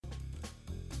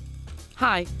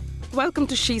Hi, welcome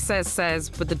to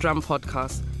SheSays with the Drum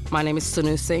Podcast. My name is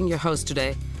Sunu Singh, your host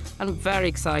today. I'm very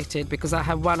excited because I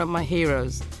have one of my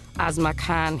heroes, Asma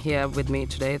Khan, here with me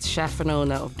today. It's chef and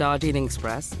owner of Darjeeling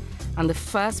Express and the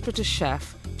first British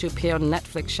chef to appear on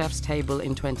Netflix Chef's Table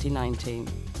in 2019.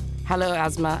 Hello,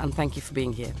 Asma, and thank you for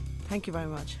being here. Thank you very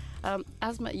much.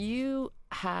 Asma, you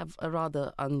have a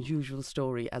rather unusual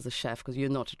story as a chef because you're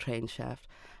not a trained chef.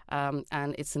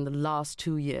 And it's in the last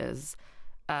 2 years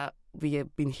we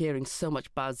have been hearing so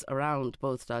much buzz around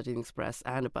both Darjeeling Express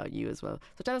and about you as well.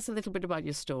 So tell us a little bit about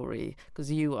your story,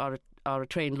 because you are a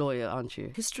trained lawyer, aren't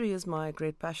you? History is my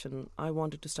great passion. I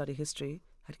wanted to study history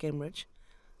at Cambridge.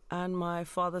 And my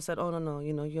father said, no,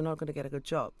 you're not going to get a good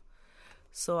job.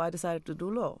 So I decided to do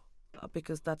law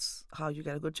because that's how you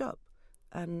get a good job.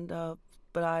 And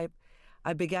but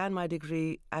I began my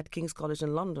degree at King's College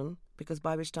in London, because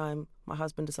by which time my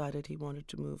husband decided he wanted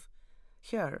to move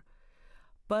here.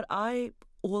 But I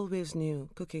always knew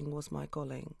cooking was my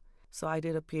calling. So I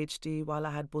did a PhD while I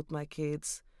had both my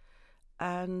kids,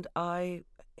 and I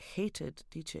hated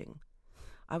teaching.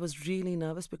 I was really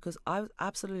nervous because I was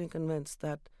absolutely convinced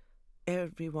that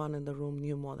everyone in the room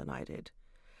knew more than I did.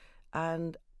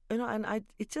 And,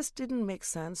 it just didn't make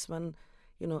sense when,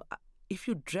 if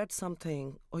you dread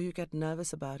something or you get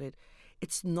nervous about it,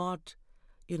 it's not,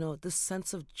 this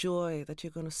sense of joy that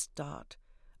you're going to start.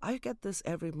 I get this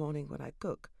every morning when I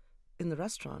cook in the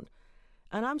restaurant.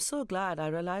 And I'm so glad I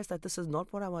realized that this is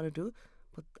not what I want to do,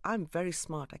 but I'm very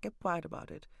smart. I kept quiet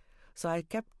about it. So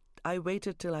I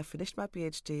waited till I finished my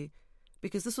PhD,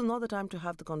 because this was not the time to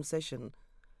have the conversation,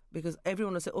 because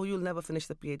everyone will say, you'll never finish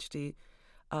the PhD.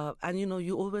 And,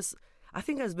 you always, I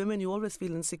think as women, you always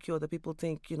feel insecure that people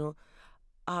think, you're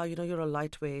a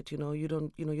lightweight, you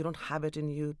don't have it in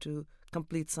you to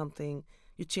complete something.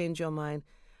 You change your mind.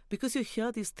 Because you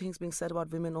hear these things being said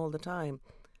about women all the time.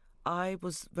 I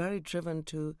was very driven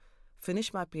to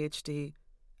finish my PhD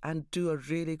and do a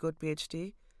really good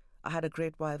PhD. I had a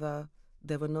great viva.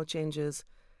 There were no changes.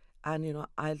 And,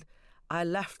 I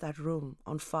left that room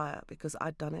on fire because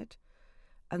I'd done it.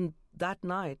 And that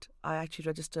night, I actually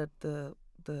registered the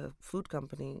food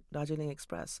company, Darjeeling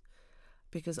Express,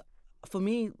 because for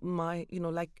me,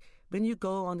 like when you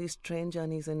go on these train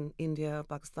journeys in India,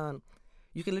 Pakistan,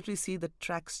 you can literally see the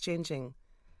tracks changing,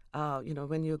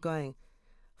 when you're going.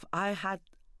 That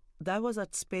was a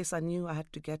space I knew I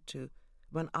had to get to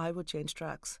when I would change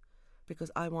tracks,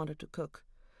 because I wanted to cook.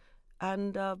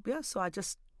 And so I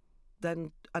just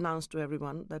then announced to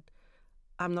everyone that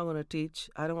I'm not going to teach,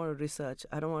 I don't want to research,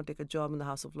 I don't want to take a job in the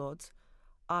House of Lords.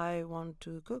 I want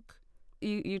to cook.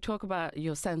 You talk about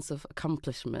your sense of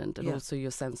accomplishment and also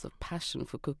your sense of passion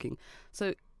for cooking.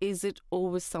 So is it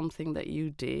always something that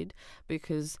you did?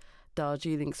 Because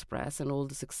Darjeeling Express and all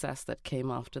the success that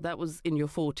came after, that was in your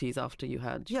 40s after you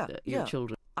had your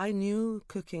children. I knew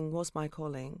cooking was my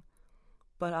calling,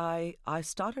 but I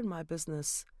started my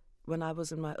business when I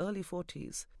was in my early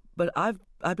 40s. But I've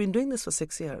been doing this for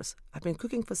 6 years. I've been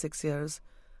cooking for 6 years,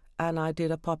 and I did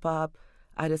a pop-up,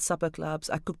 I did supper clubs,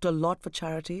 I cooked a lot for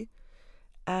charity.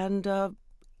 And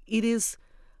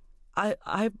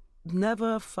I've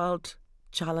never felt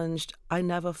challenged. I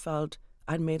never felt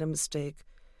I'd made a mistake.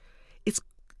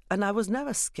 And I was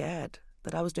never scared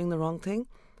that I was doing the wrong thing.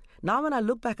 Now when I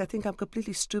look back, I think I'm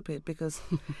completely stupid, because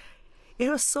it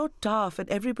was so tough and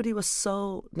everybody was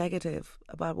so negative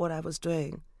about what I was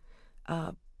doing.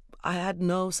 I had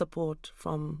no support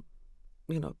from,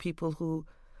 people who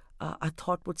I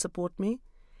thought would support me.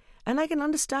 And I can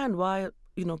understand why,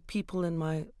 people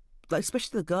in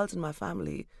especially the girls in my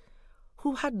family,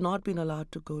 who had not been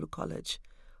allowed to go to college,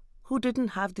 who didn't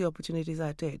have the opportunities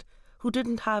I did, who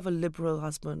didn't have a liberal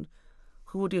husband,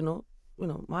 who would,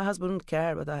 my husband didn't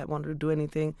care whether I wanted to do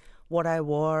anything, what I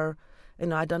wore,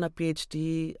 I'd done a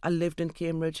PhD, I lived in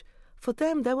Cambridge. For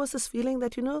them, there was this feeling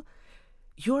that,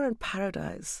 you're in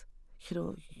paradise,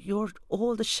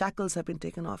 all the shackles have been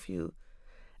taken off you,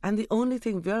 and the only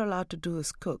thing we're allowed to do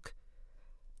is cook.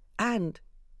 And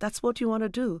that's what you want to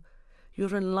do.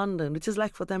 You're in London, which is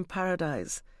like for them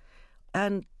paradise.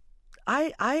 And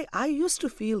I used to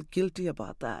feel guilty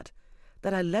about that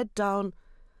I let down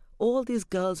all these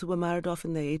girls who were married off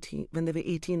when they were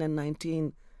 18 and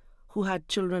 19, who had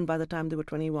children by the time they were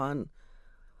 21,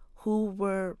 who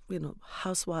were,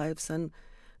 housewives and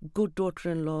good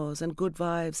daughter-in-laws and good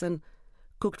wives and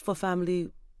cooked for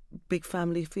big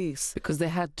family feasts. Because they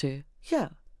had to. Yeah.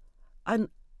 And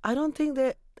I don't think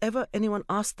anyone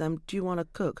asked them, do you want to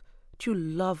cook? Do you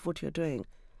love what you're doing?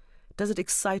 Does it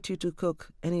excite you to cook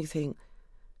anything?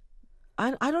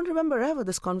 I don't remember ever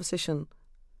this conversation.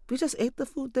 We just ate the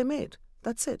food they made.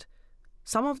 That's it.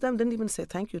 Some of them didn't even say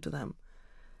thank you to them.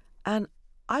 And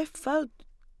I felt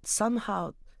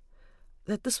somehow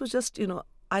that this was just,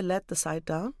 I let the side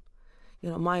down.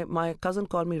 My cousin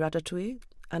called me Ratatouille,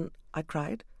 and I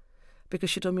cried because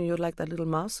she told me, you're like that little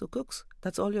mouse who cooks.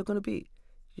 That's all you're going to be.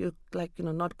 You're like,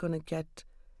 not going to get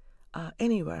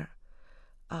anywhere.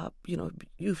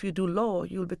 If you do law,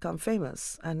 you'll become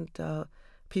famous and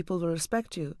people will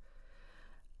respect you.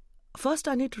 First,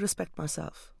 I need to respect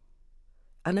myself.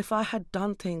 And if I had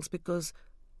done things because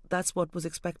that's what was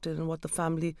expected and what the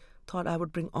family thought, I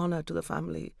would bring honor to the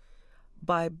family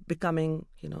by becoming,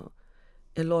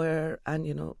 a lawyer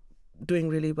and, doing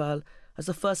really well as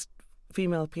the first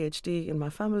female PhD in my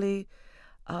family.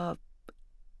 But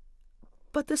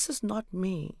this is not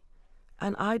me.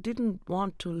 And I didn't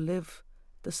want to live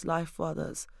this life for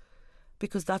others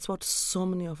because that's what so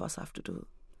many of us have to do,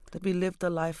 that we live the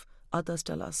life others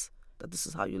tell us that this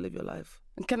is how you live your life.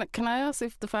 Can I ask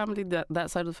if the family,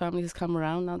 that side of the family has come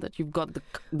around now that you've got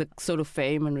the sort of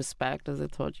fame and respect as they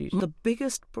thought you should? The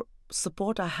biggest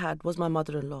support I had was my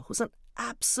mother-in-law, who's an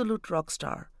absolute rock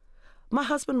star. My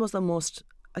husband was the most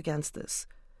against this.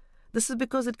 This is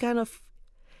because it kind of,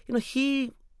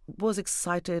 he was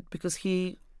excited because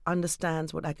he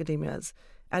understands what academia is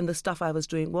and the stuff I was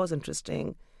doing was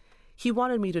interesting. He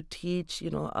wanted me to teach,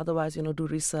 otherwise, do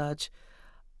research.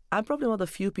 I'm probably one of the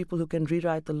few people who can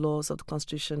rewrite the laws of the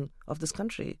Constitution of this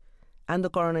country and the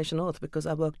coronation oath because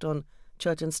I worked on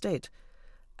church and state.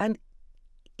 And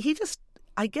he just,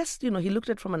 I guess, he looked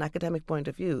at it from an academic point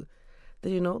of view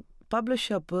that, publish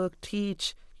your book,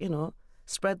 teach,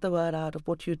 spread the word out of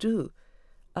what you do.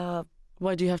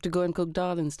 Why do you have to go and cook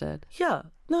dal instead? Yeah.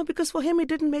 No, because for him it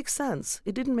didn't make sense.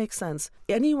 It didn't make sense.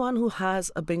 Anyone who has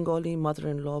a Bengali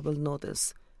mother-in-law will know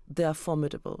this. They are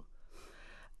formidable.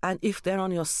 And if they're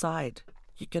on your side,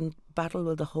 you can battle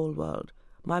with the whole world.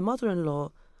 My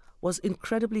mother-in-law was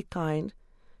incredibly kind.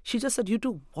 She just said, you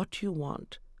do what you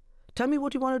want. Tell me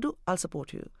what you want to do, I'll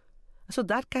support you. So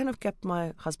that kind of kept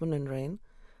my husband in rein.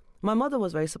 My mother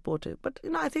was very supportive. But,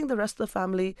 I think the rest of the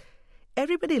family,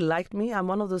 everybody liked me. I'm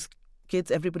one of those kids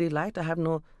everybody liked.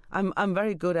 I'm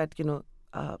very good at,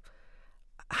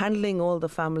 handling all the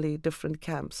family different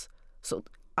camps. So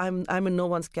I'm in no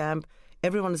one's camp.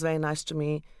 Everyone is very nice to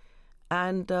me.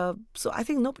 And so I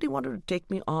think nobody wanted to take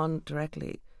me on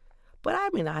directly. But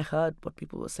I heard what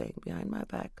people were saying behind my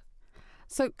back.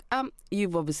 So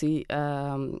you obviously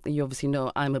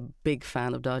know I'm a big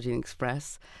fan of Darjeeling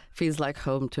Express. Feels like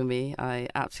home to me. I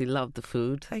absolutely love the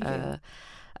food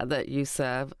that you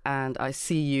serve. And I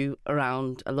see you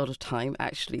around a lot of time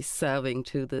actually serving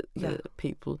to the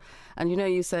people. And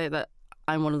you say that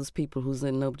I'm one of those people who's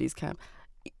in nobody's camp.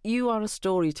 You are a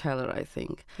storyteller, I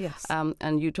think. Yes.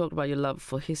 And you talked about your love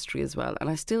for history as well. And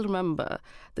I still remember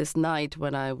this night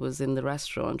when I was in the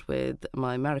restaurant with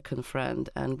my American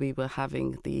friend and we were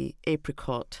having the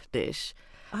apricot dish.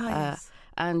 Yes.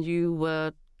 And you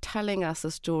were telling us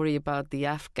a story about the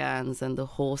Afghans and the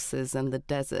horses and the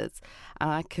deserts.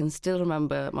 And I can still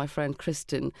remember my friend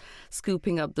Kristen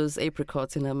scooping up those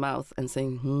apricots in her mouth and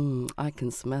saying, I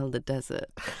can smell the desert.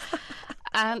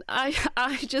 And I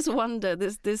just wonder,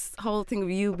 this whole thing of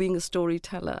you being a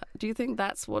storyteller, do you think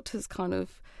that's what has kind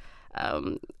of...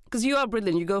 Because you are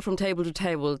brilliant. You go from table to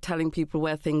table telling people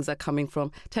where things are coming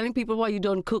from, telling people why you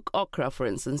don't cook okra, for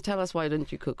instance. Tell us, why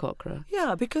don't you cook okra?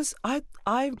 Yeah, because I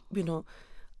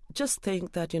just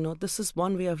think that, this is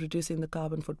one way of reducing the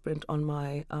carbon footprint on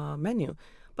my menu.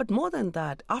 But more than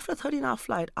that, after a 13-hour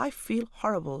flight, I feel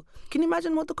horrible. Can you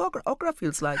imagine what the okra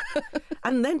feels like?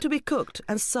 And then to be cooked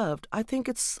and served, I think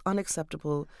it's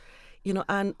unacceptable.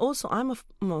 And also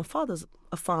my father's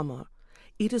a farmer.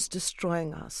 It is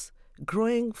destroying us.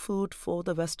 Growing food for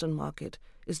the Western market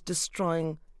is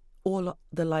destroying all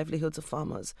the livelihoods of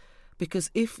farmers.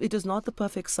 Because if it is not the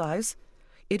perfect size,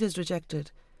 it is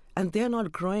rejected. And they're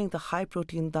not growing the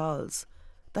high-protein dals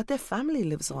that their family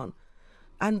lives on.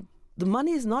 And the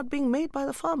money is not being made by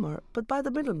the farmer, but by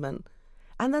the middlemen.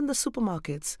 And then the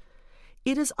supermarkets.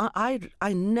 It is I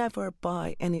never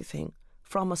buy anything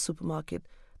from a supermarket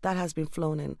that has been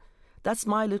flown in. That's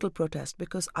my little protest,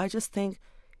 because I just think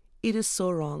it is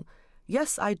so wrong.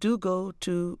 Yes, I do go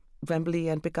to Wembley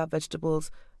and pick up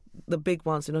vegetables, the big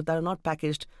ones, that are not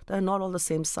packaged, that are not all the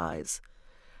same size.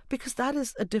 Because that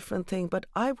is a different thing, but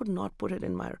I would not put it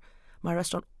in my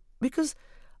restaurant, because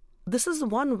this is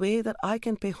one way that I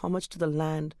can pay homage to the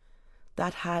land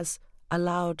that has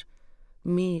allowed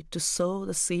me to sow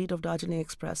the seed of Darjeeling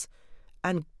Express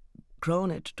and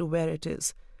grown it to where it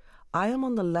is. I am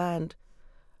on the land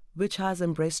which has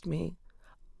embraced me.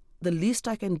 The least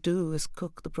I can do is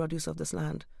cook the produce of this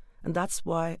land. And that's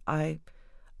why I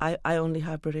only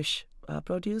have British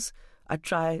produce. I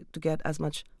try to get as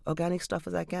much organic stuff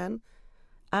as I can.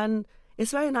 And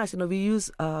it's very nice. We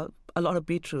use a lot of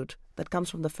beetroot that comes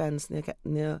from the fens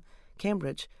near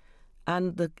Cambridge.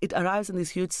 And it arrives in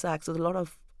these huge sacks with a lot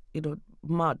of,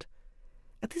 mud.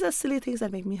 And these are silly things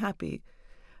that make me happy.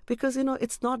 Because,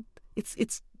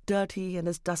 it's dirty and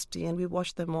it's dusty and we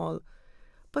wash them all.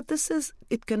 But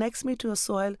it connects me to a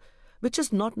soil which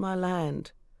is not my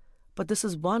land. But this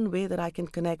is one way that I can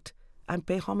connect and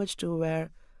pay homage to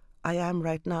where I am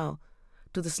right now,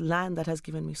 to this land that has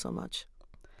given me so much.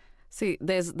 See,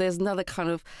 there's another kind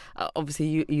of,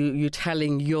 obviously you're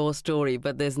telling your story,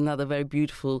 but there's another very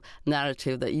beautiful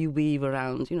narrative that you weave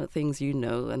around, things you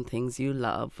know and things you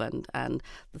love and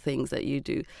the things that you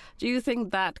do. Do you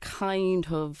think that kind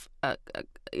of,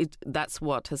 that's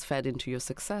what has fed into your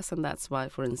success? And that's why,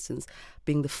 for instance,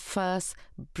 being the first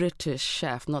British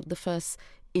chef, not the first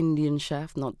Indian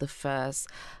chef, not the first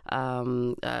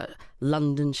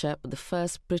London chef, but the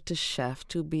first British chef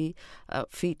to be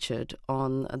featured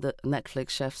on the Netflix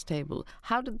Chef's Table.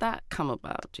 How did that come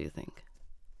about, do you think?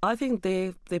 I think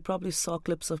they probably saw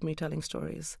clips of me telling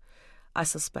stories, I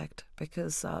suspect,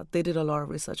 because they did a lot of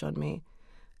research on me.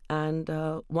 And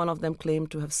one of them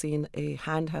claimed to have seen a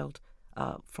handheld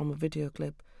from a video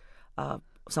clip.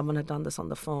 Someone had done this on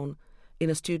the phone in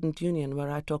a student union where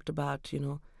I talked about,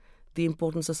 the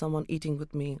importance of someone eating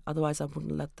with me. Otherwise, I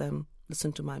wouldn't let them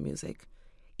listen to my music,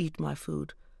 eat my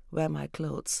food, wear my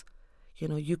clothes.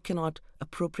 You cannot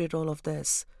appropriate all of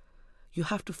this. You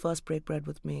have to first break bread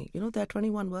with me. There are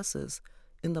 21 verses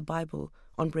in the Bible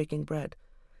on breaking bread.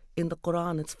 In the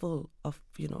Quran, it's full of,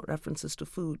 references to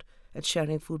food and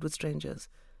sharing food with strangers.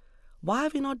 Why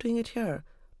are we not doing it here?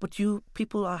 But you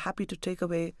people are happy to take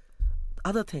away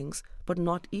other things, but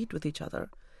not eat with each other.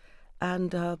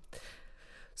 And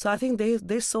so I think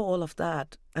they saw all of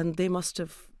that, and they must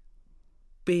have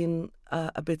been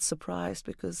a bit surprised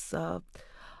because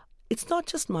it's not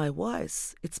just my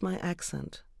voice, it's my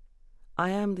accent. I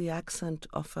am the accent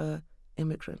of an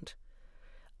immigrant.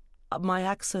 My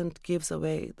accent gives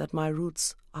away that my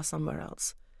roots are somewhere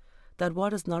else, that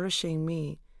what is nourishing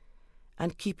me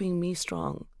and keeping me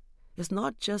strong is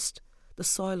not just the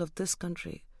soil of this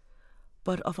country,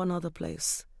 but of another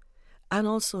place. And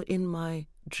also in my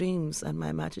dreams and my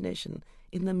imagination,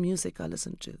 in the music I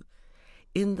listen to,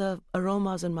 in the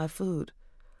aromas in my food.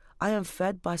 I am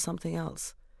fed by something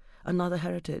else, another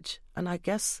heritage. And I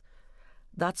guess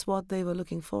that's what they were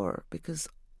looking for, because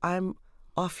I'm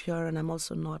off here and I'm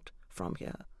also not from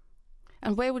here.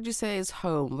 And where would you say is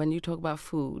home when you talk about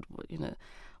food?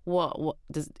 What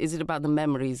is it about the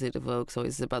memories it evokes, or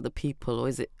is it about the people, or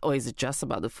is it just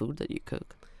about the food that you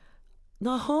cook?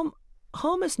 No,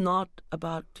 home is not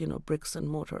about, bricks and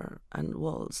mortar and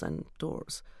walls and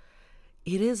doors.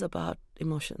 It is about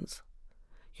emotions.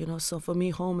 So for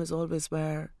me, home is always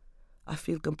where I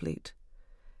feel complete.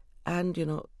 And,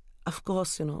 of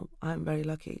course, I'm very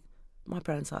lucky. My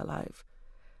parents are alive.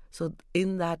 So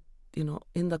in that,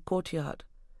 in the courtyard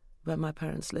where my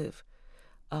parents live,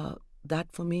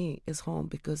 that for me is home,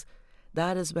 because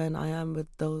that is when I am with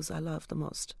those I love the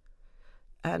most.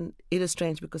 And it is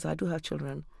strange because I do have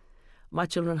children. My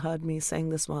children heard me saying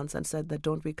this once and said that,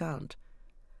 don't we count?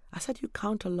 I said, you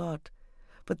count a lot,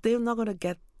 but they're not going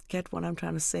to get what I'm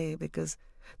trying to say, because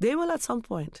they will at some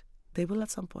point. They will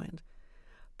at some point.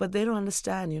 But they don't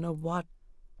understand, what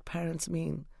parents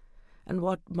mean and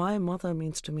what my mother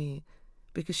means to me,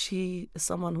 because she is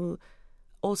someone who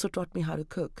also taught me how to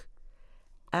cook.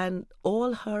 And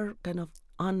all her kind of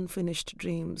unfinished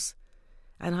dreams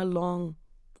and her long,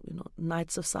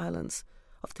 nights of silence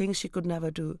of things she could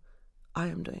never do, I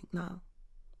am doing now.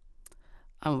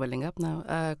 I'm welling up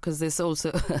now because there's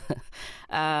also,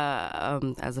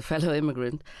 as a fellow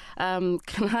immigrant, can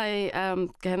I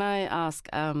ask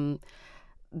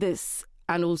this,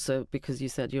 and also because you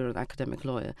said you're an academic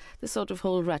lawyer, this sort of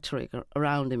whole rhetoric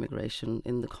around immigration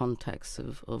in the context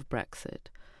of Brexit.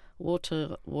 What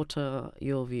are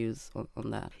your views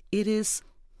on that? It is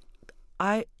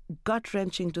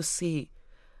gut-wrenching to see,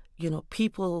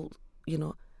 people,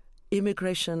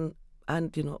 immigration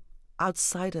and,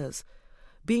 outsiders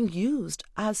being used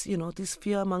as, these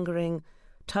fear-mongering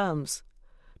terms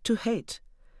to hate.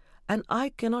 And I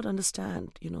cannot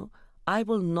understand, I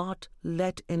will not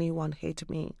let anyone hate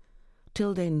me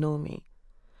till they know me,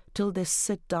 till they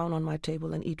sit down on my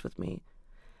table and eat with me.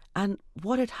 And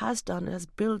what it has done, it has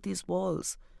built these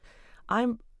walls.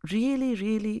 I'm really,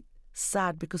 really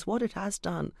sad because what it has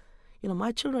done,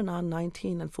 my children are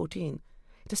 19 and 14.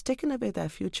 It has taken away their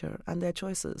future and their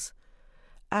choices.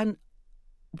 And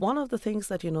one of the things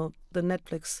that, the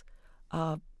Netflix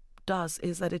does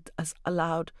is that it has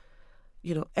allowed,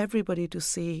 everybody to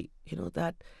see,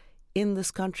 that in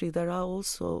this country, there are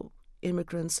also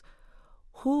immigrants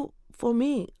who, for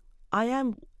me,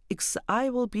 I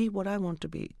will be what I want to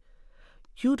be.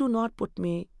 You do not put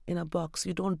me in a box.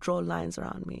 You don't draw lines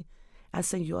around me and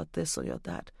say you're this or you're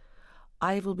that.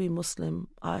 I will be Muslim.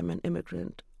 I'm an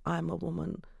immigrant. I'm a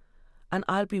woman. And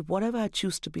I'll be whatever I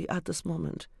choose to be at this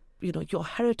moment. Your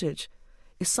heritage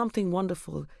is something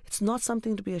wonderful. It's not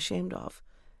something to be ashamed of.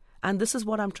 And this is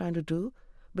what I'm trying to do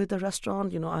with the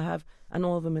restaurant. I have an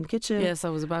all-women kitchen. Yes, I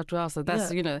was about to ask that.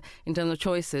 That's, in terms of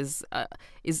choices,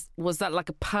 was that like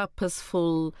a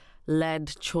purposeful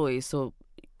led choice,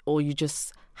 or you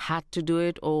just had to do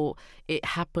it, or it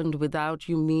happened without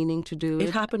you meaning to do it?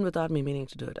 It happened without me meaning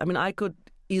to do it. I mean, I could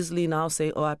easily now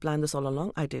say, I planned this all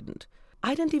along. I didn't.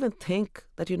 I didn't even think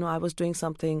that, I was doing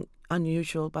something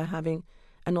unusual by having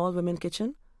an all-women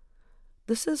kitchen.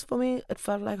 This is, for me, it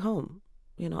felt like home.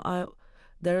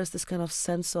 There is this kind of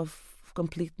sense of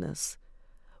completeness,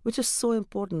 which is so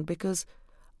important, because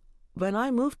when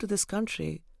I moved to this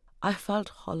country, I felt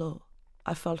hollow.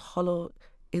 I felt hollow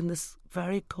in this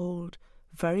very cold,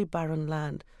 very barren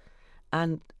land.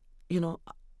 And,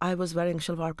 I was wearing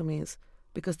shalwar kameez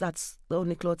because that's the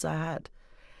only clothes I had.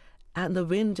 And the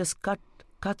wind just cut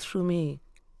through me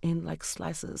in like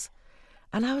slices.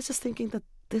 And I was just thinking that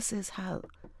this is hell.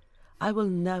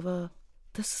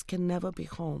 This can never be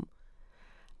home.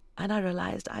 And I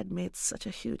realized I'd made such a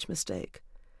huge mistake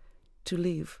to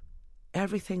leave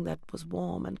everything that was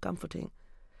warm and comforting.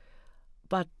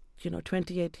 But,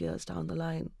 28 years down the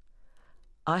line,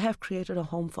 I have created a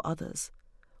home for others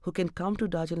who can come to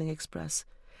Darjeeling Express.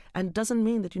 And it doesn't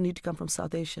mean that you need to come from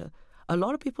South Asia. A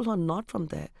lot of people who are not from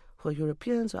there, who are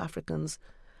Europeans or Africans,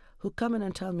 who come in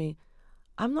and tell me,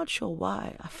 I'm not sure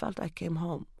why I felt I came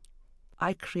home.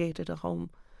 I created a home,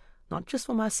 not just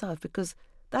for myself, because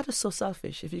that is so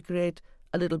selfish if you create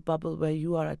a little bubble where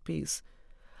you are at peace.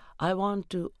 I want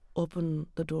to open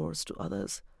the doors to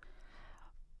others.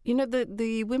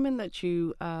 The women that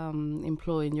you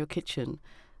employ in your kitchen,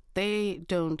 they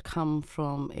don't come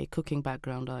from a cooking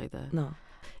background either. No.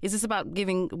 Is this about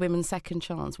giving women second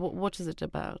chance? What is it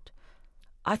about?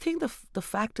 I think the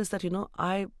fact is that,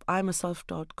 I'm a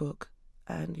self-taught cook,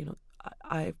 and,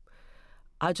 I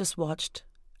just watched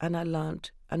and I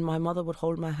learned, and my mother would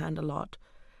hold my hand a lot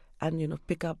and,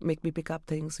 make me pick up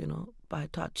things, by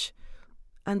touch.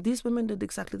 And these women did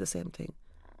exactly the same thing.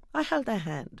 I held their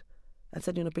hand and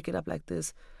said, pick it up like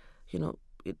this,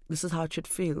 this is how it should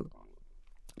feel.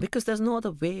 Because there's no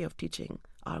other way of teaching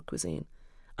our cuisine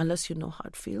unless you know how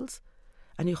it feels,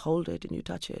 and you hold it and you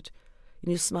touch it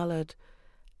and you smell it.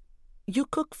 You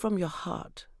cook from your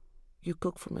heart. You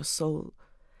cook from your soul.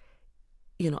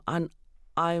 And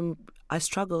I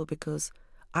struggle because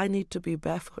I need to be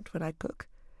barefoot when I cook,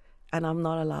 and I'm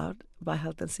not allowed by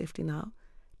health and safety now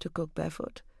to cook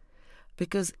barefoot,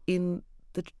 because in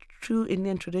the true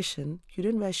Indian tradition, you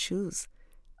didn't wear shoes.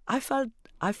 I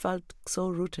felt so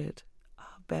rooted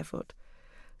barefoot.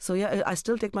 So yeah, I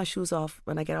still take my shoes off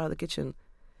when I get out of the kitchen,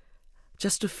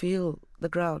 just to feel the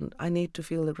ground. I need to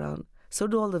feel the ground. So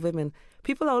do all the women.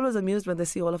 People are always amused when they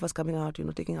see all of us coming out,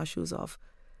 taking our shoes off,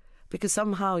 because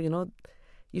somehow,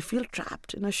 you feel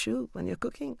trapped in a shoe when you're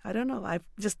cooking. I don't know. I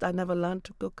never learned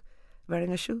to cook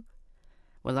wearing a shoe.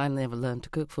 Well, I never learned to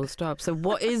cook, full stop. So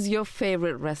what is your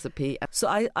favorite recipe? So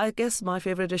I guess my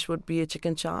favorite dish would be a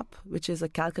chicken chop, which is a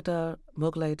Calcutta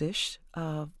Mughlai dish,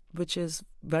 which is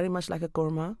very much like a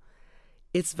korma.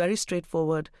 It's very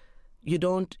straightforward. You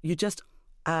just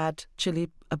add chili,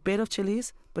 a bit of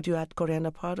chilies, but you add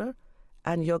coriander powder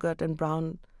and yogurt and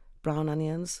brown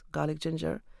onions, garlic,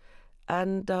 ginger,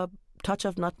 and a touch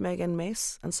of nutmeg and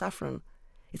mace and saffron.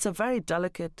 It's a very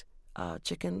delicate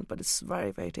chicken, but it's very,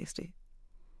 very tasty.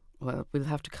 Well, we'll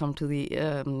have to come to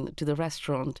the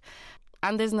restaurant.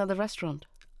 And there's another restaurant.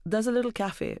 There's a little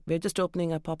cafe. We're just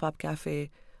opening a pop-up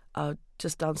cafe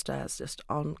just downstairs, just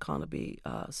on Carnaby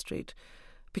Street.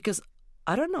 Because,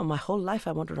 I don't know, my whole life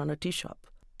I want to run a tea shop.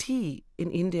 Tea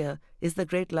in India is the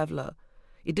great leveler.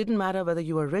 It didn't matter whether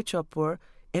you were rich or poor.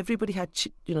 Everybody had chai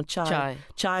in a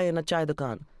chai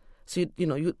dukan. So,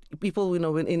 people,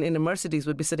 in a Mercedes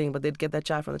would be sitting, but they'd get their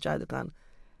chai from the chai dukan.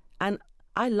 And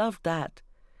I loved that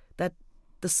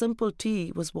the simple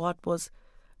tea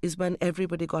is when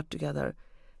everybody got together.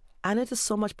 And it is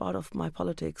so much part of my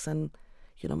politics and,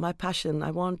 my passion.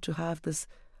 I want to have this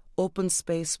open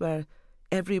space where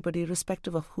everybody,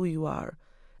 irrespective of who you are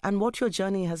and what your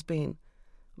journey has been,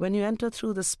 when you enter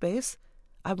through this space,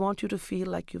 I want you to feel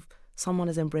like someone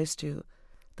has embraced you,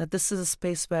 that this is a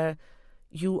space where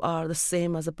you are the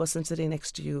same as a person sitting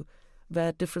next to you,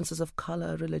 where differences of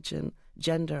color, religion,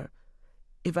 gender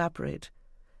evaporate.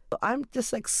 I'm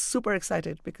just like super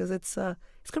excited because it's going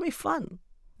to be fun.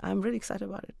 I'm really excited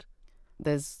about it.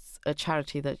 There's a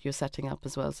charity that you're setting up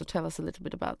as well. So tell us a little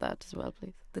bit about that as well,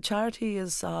 please. The charity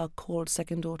is called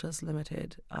Second Daughters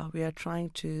Limited. We are trying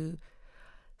to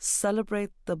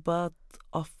celebrate the birth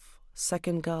of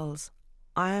second girls.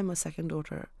 I am a second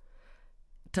daughter.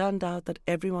 Turned out that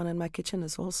everyone in my kitchen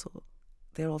is also,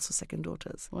 they're also second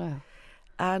daughters. Wow.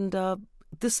 And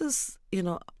this is,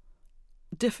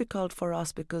 difficult for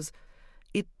us because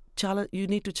you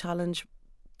need to challenge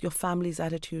your family's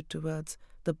attitude towards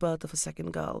the birth of a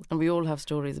second girl. And we all have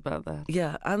stories about that.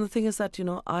 Yeah, and the thing is that,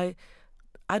 I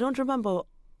don't remember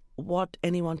what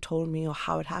anyone told me or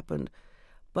how it happened,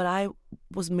 but I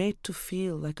was made to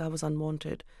feel like I was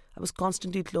unwanted. I was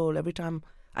constantly told every time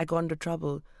I got into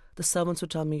trouble, the servants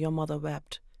would tell me, your mother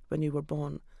wept when you were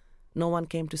born. No one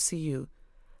came to see you.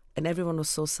 And everyone was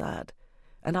so sad.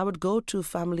 And I would go to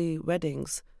family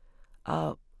weddings,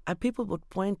 and people would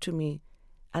point to me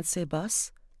and say,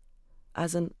 Bus,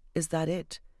 as in, is that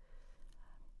it?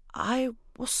 I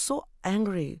was so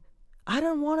angry. I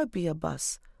don't want to be a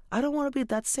bus. I don't want to be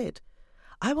that's it.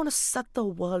 I want to set the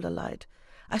world alight.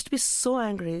 I used to be so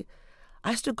angry.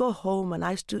 I used to go home and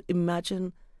I used to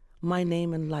imagine my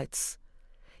name in lights,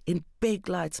 in big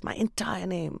lights, my entire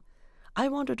name. I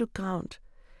wanted to count.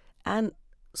 And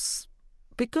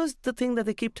because the thing that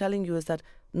they keep telling you is that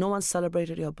no one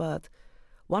celebrated your birth,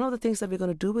 one of the things that we're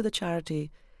going to do with the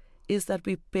charity is that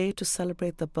we pay to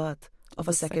celebrate the birth of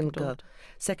a second girl,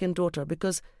 second daughter.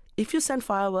 Because if you send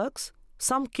fireworks,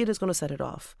 some kid is going to set it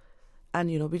off. And,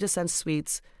 we just send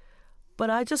sweets. But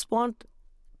I just want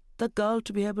the girl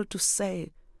to be able to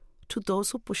say to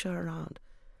those who push her around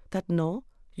that, no,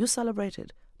 you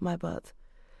celebrated my birth.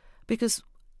 Because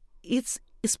it's,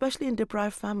 especially in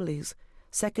deprived families,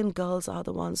 second girls are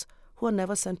the ones who are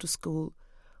never sent to school,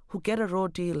 who get a raw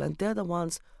deal, and they're the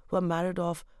ones who are married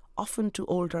off often to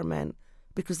older men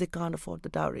because they can't afford the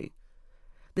dowry.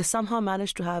 They somehow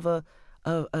manage to have a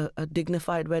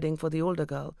dignified wedding for the older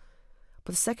girl,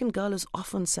 but the second girl is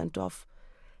often sent off.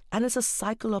 And it's a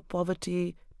cycle of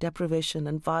poverty, deprivation,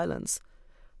 and violence.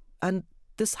 And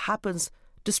this happens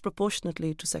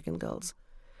disproportionately to second girls.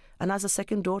 And as a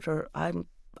second daughter,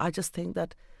 I just think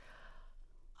that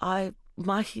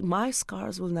my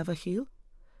scars will never heal.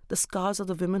 The scars of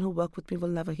the women who work with me will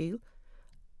never heal.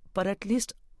 But at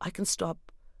least I can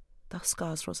stop the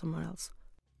scars from somewhere else.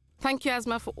 Thank you,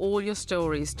 Asma, for all your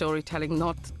storytelling,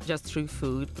 not just through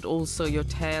food, but also your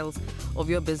tales of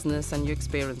your business and your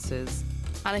experiences.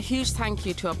 And a huge thank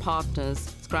you to our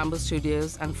partners, Scramble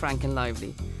Studios and Frank and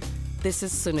Lively. This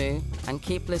is Sunu, and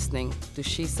keep listening to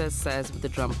SheSays with the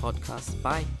Drum podcast.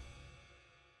 Bye.